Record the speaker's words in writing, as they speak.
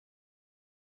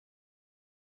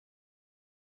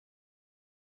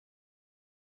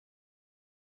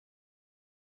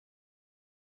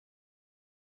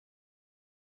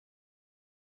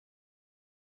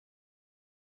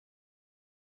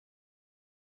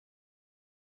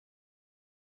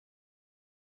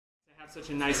Have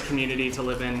such a nice community to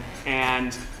live in,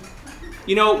 and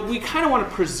you know, we kind of want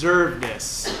to preserve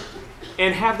this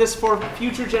and have this for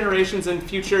future generations and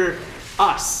future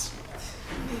us.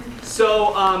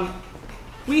 So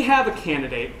we have a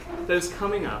candidate that is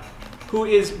coming up who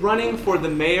is running for the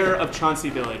mayor of Chauncey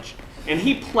Village, and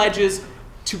he pledges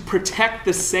to protect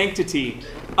the sanctity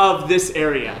of this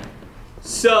area.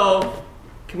 So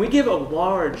can we give a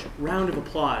large round of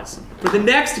applause for the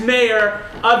next mayor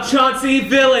of Chauncey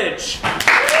Village?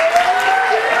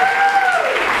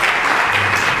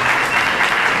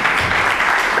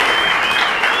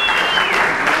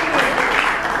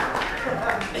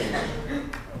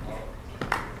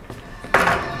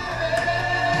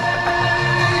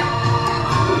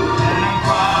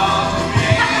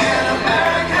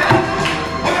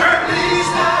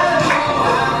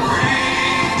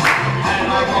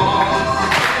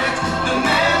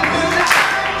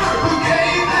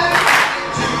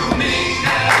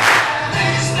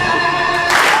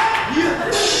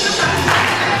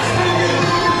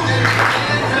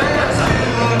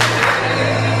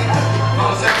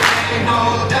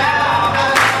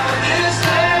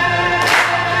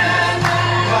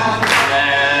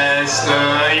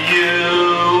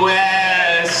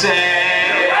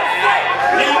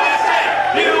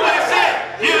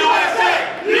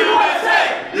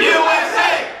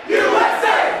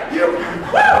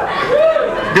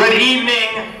 Good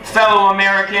evening, fellow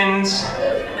Americans.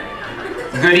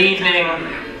 Good evening,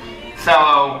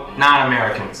 fellow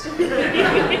non-Americans.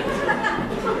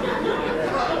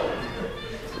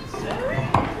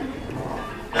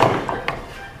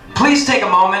 Please take a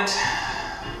moment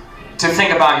to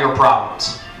think about your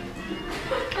problems.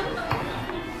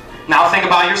 Now think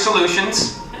about your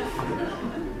solutions.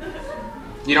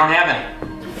 You don't have any.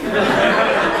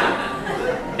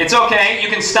 It's okay, you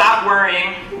can stop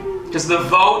worrying, because the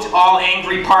Vote All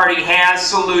Angry Party has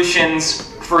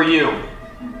solutions for you.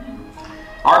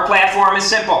 Our platform is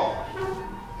simple.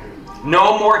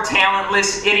 No more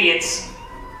talentless idiots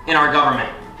in our government.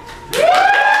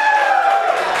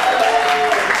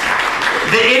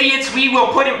 The idiots we will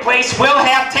put in place will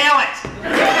have talent.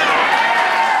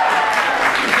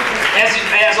 As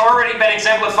has already been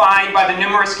exemplified by the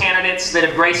numerous candidates that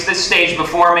have graced this stage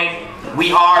before me,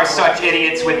 we are such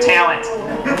idiots with talent.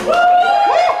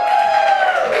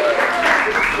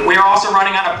 We are also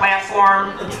running on a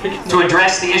platform to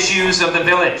address the issues of the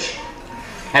village.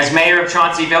 As mayor of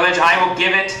Chauncey Village, I will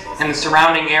give it and the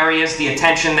surrounding areas the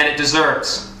attention that it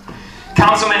deserves.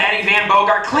 Councilman Eddie Van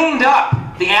Bogart cleaned up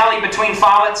the alley between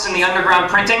Follett's and the underground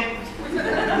printing,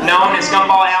 known as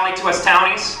Gumball Alley to us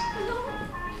townies.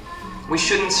 We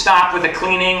shouldn't stop with a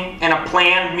cleaning and a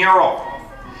planned mural,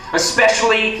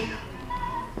 especially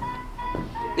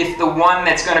if the one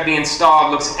that's going to be installed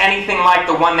looks anything like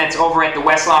the one that's over at the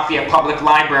West Lafayette Public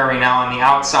Library now on the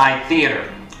outside theater.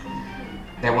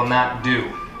 That will not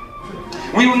do.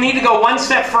 We will need to go one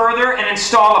step further and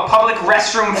install a public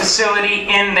restroom facility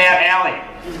in that alley.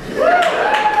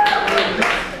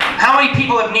 How many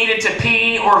people have needed to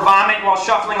pee or vomit while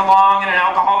shuffling along in an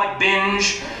alcoholic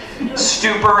binge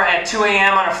stupor at 2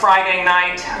 a.m. on a Friday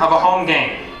night of a home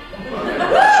game?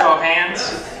 Show of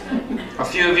hands. A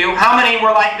few of you. How many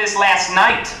were like this last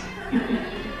night?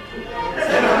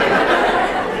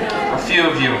 A few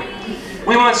of you.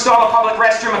 We will install a public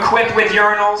restroom equipped with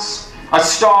urinals, a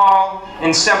stall,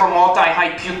 and several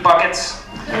multi-height puke buckets,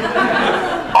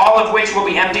 all of which will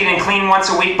be emptied and cleaned once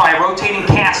a week by a rotating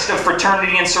cast of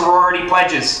fraternity and sorority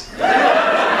pledges.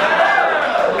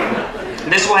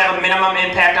 This will have a minimum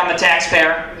impact on the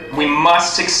taxpayer. We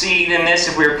must succeed in this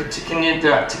if we are to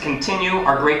continue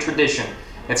our great tradition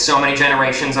that so many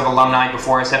generations of alumni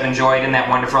before us have enjoyed in that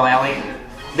wonderful alley.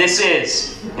 This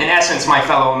is, in essence, my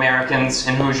fellow Americans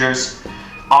and Hoosiers,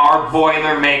 our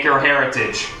Boilermaker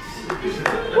heritage.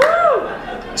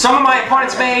 Some of my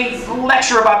opponents may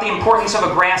lecture about the importance of a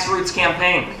grassroots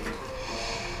campaign.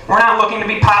 We're not looking to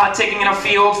be politicking in a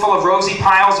field full of rosy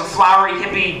piles of flowery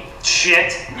hippie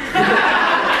shit.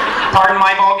 Pardon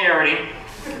my vulgarity.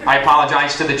 I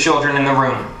apologize to the children in the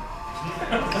room.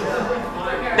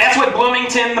 That's what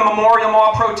Bloomington, the Memorial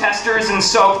Mall protesters, and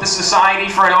SOAP, the Society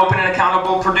for an Open and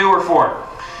Accountable Purdue, are for.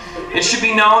 It should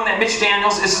be known that Mitch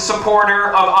Daniels is a supporter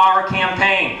of our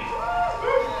campaign.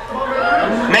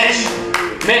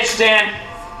 Mitch, stand.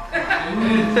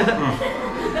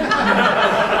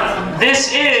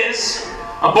 This is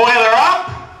a boiler up,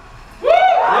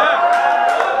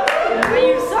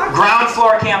 ground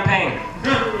floor campaign.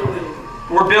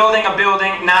 We're building a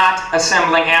building, not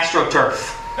assembling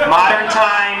AstroTurf. Modern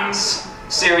times,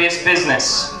 serious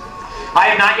business. I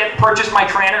have not yet purchased my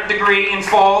Tranter degree in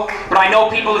full, but I know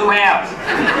people who have.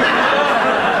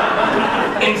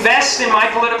 Invest in my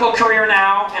political career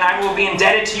now, and I will be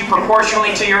indebted to you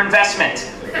proportionally to your investment.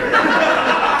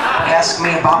 Ask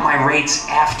me about my rates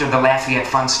after the LAUGHayette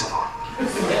FUNstival.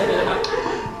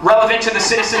 Relevant to the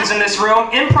citizens in this room,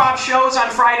 improv shows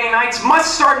on Friday nights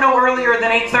must start no earlier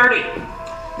than 8:30.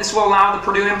 This will allow the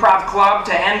Purdue Improv Club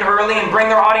to end early and bring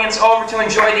their audience over to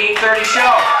enjoy the 8:30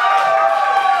 show.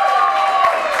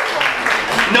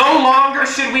 No longer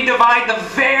should we divide the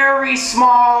very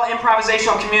small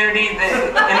improvisational community in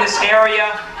this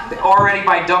area already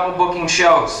by double booking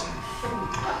shows.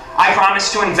 I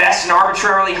promise to invest an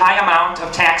arbitrarily high amount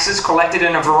of taxes collected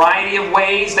in a variety of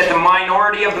ways that the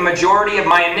minority of the majority of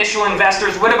my initial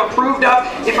investors would have approved of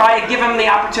if I had given them the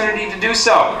opportunity to do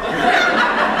so.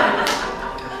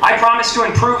 I promise to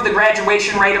improve the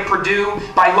graduation rate of Purdue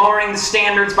by lowering the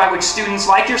standards by which students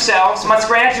like yourselves must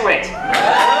graduate.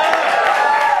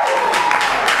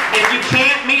 If you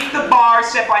can't meet the bar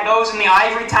set by those in the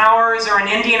ivory towers or in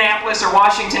Indianapolis or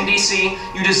Washington, D.C.,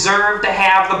 you deserve to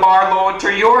have the bar lowered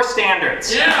to your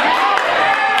standards. Yeah.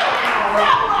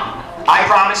 I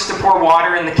promise to pour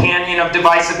water in the canyon of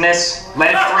divisiveness,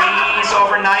 let it freeze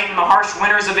overnight in the harsh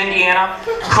winters of Indiana,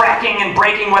 cracking and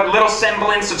breaking what little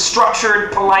semblance of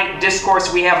structured, polite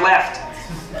discourse we have left.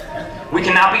 We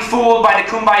cannot be fooled by the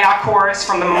Kumbaya chorus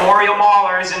from the memorial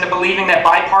maulers into believing that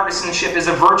bipartisanship is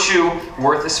a virtue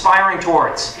worth aspiring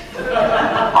towards.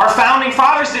 Our founding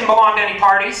fathers didn't belong to any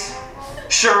parties.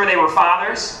 Sure, they were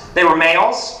fathers, they were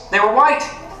males, they were white.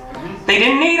 They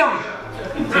didn't need them.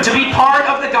 To be part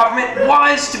of the government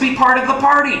was to be part of the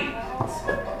party.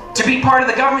 To be part of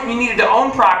the government, you needed to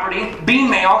own property, be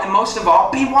male, and most of all,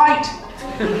 be white.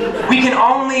 We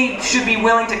should be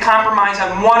willing to compromise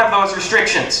on one of those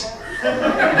restrictions.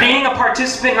 Being a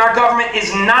participant in our government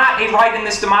is not a right in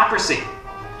this democracy.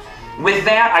 With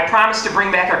that, I promise to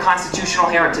bring back our constitutional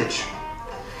heritage.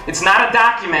 It's not a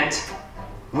document,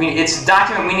 it's a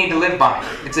document we need to live by.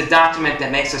 It's a document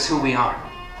that makes us who we are.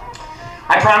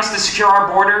 I promise to secure our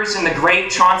borders in the great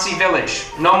Chauncey village.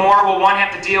 No more will one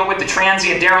have to deal with the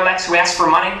transient derelicts who ask for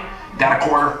money. Got a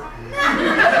quarter.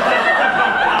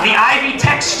 The Ivy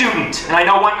Tech student, and I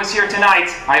know one was here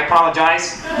tonight, I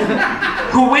apologize,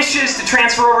 who wishes to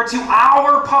transfer over to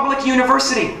our public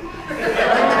university.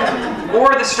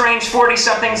 Or the strange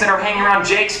 40-somethings that are hanging around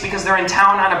Jake's because they're in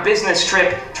town on a business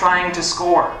trip trying to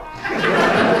score.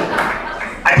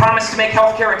 I promise to make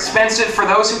healthcare expensive for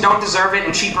those who don't deserve it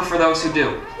and cheaper for those who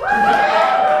do.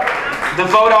 The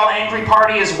Vote All Angry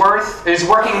Party is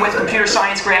working with computer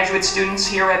science graduate students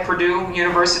here at Purdue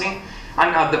University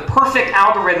on the perfect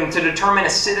algorithm to determine a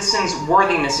citizen's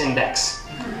worthiness index.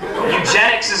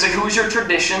 Eugenics is a Hoosier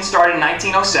tradition started in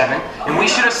 1907, and we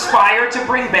should aspire to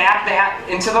bring back that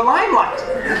into the limelight.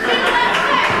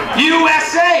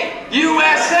 USA!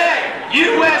 USA!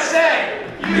 USA!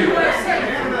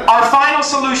 USA! Our final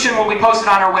solution will be posted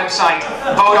on our website,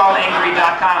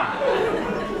 voteallangry.com.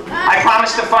 I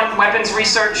promise to fund weapons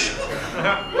research,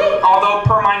 although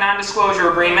per my non-disclosure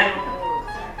agreement.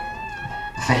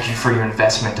 Thank you for your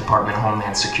investment, Department of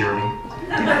Homeland Security.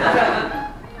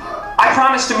 I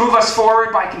promise to move us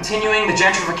forward by continuing the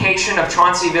gentrification of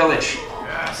Chauncey Village.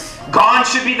 Yes. Gone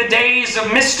should be the days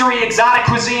of mystery exotic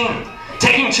cuisine,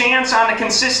 taking chance on the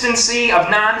consistency of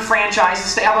non-franchise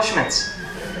establishments.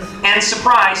 And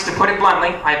surprised, to put it bluntly,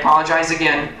 I apologize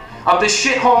again, of the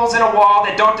shitholes in a wall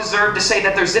that don't deserve to say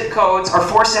that their zip codes are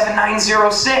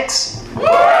 47906.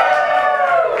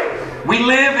 We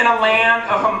live in a land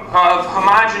of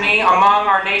homogeny among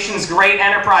our nation's great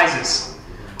enterprises.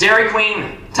 Dairy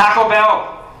Queen, Taco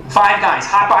Bell, Five Guys,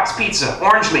 Hotbox Pizza,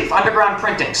 Orange Leaf, Underground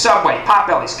Printing, Subway,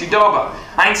 Potbellies, Qdoba,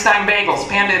 Einstein Bagels,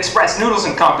 Panda Express, Noodles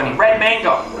 & Company, Red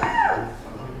Mango.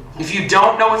 If you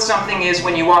don't know what something is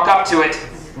when you walk up to it,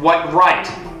 what right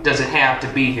does it have to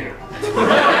be here?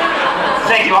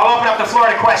 Thank you. I'll open up the floor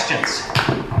to questions.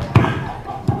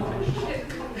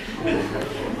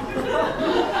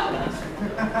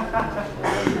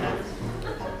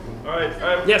 All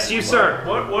right. Yes, you, sir.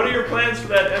 What are your plans for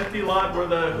that empty lot where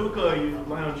the hookah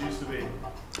lounge used to be?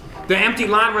 The empty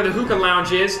lot where the hookah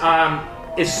lounge is,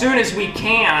 as soon as we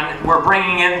can, we're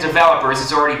bringing in developers.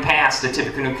 It's already passed the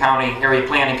Tippecanoe County Area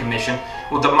Planning Commission.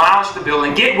 We'll demolish the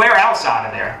building, get where else out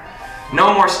of there.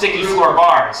 No more sticky floor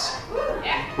bars.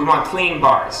 We want clean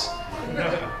bars.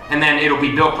 And then it'll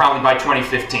be built probably by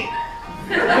 2015.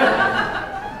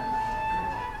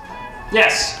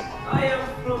 Yes? I am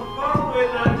from faraway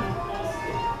land of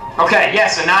Boston. Okay,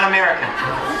 yes, a non-American.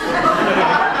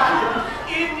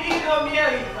 In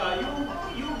America,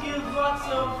 you give lots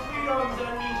of freedoms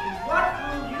and meetings. What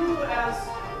will you as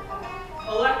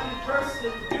elected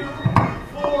person do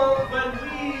for when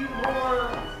we more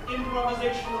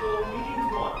improvisational meetings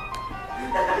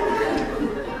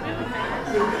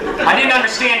didn't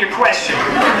understand your question.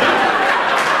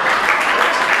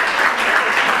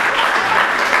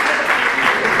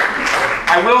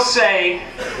 I will say,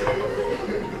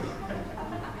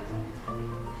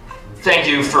 thank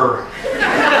you for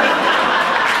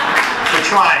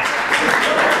trying.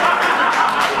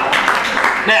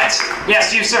 Next.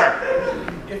 Yes, you, sir.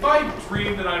 If I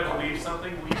dream that I believe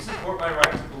something, will you support my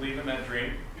right to believe in that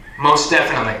dream? Most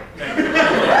definitely. Thank you.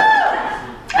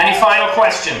 Any final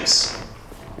questions?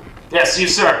 Yes, you,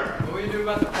 sir. What will you do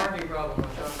about the parking problem on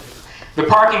Chauncey? The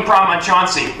parking problem on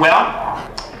Chauncey. Well,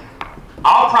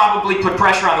 I'll probably put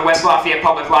pressure on the West Lafayette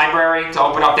Public Library to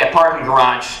open up that parking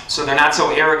garage so they're not so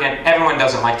arrogant. Everyone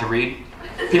doesn't like to read.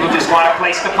 People just want a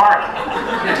place to park.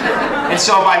 And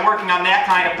so by working on that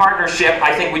kind of partnership,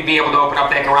 I think we'd be able to open up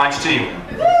that garage to you.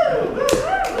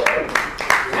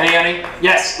 Any?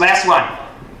 Yes, last one.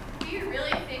 Do you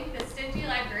really think the stingy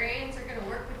librarians are going to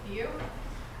work with you?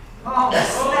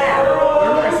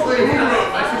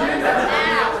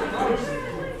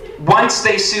 Once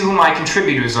they see who my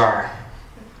contributors are,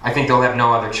 I think they'll have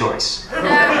no other choice.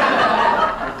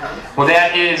 Well,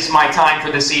 that is my time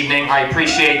for this evening. I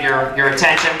appreciate your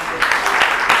attention.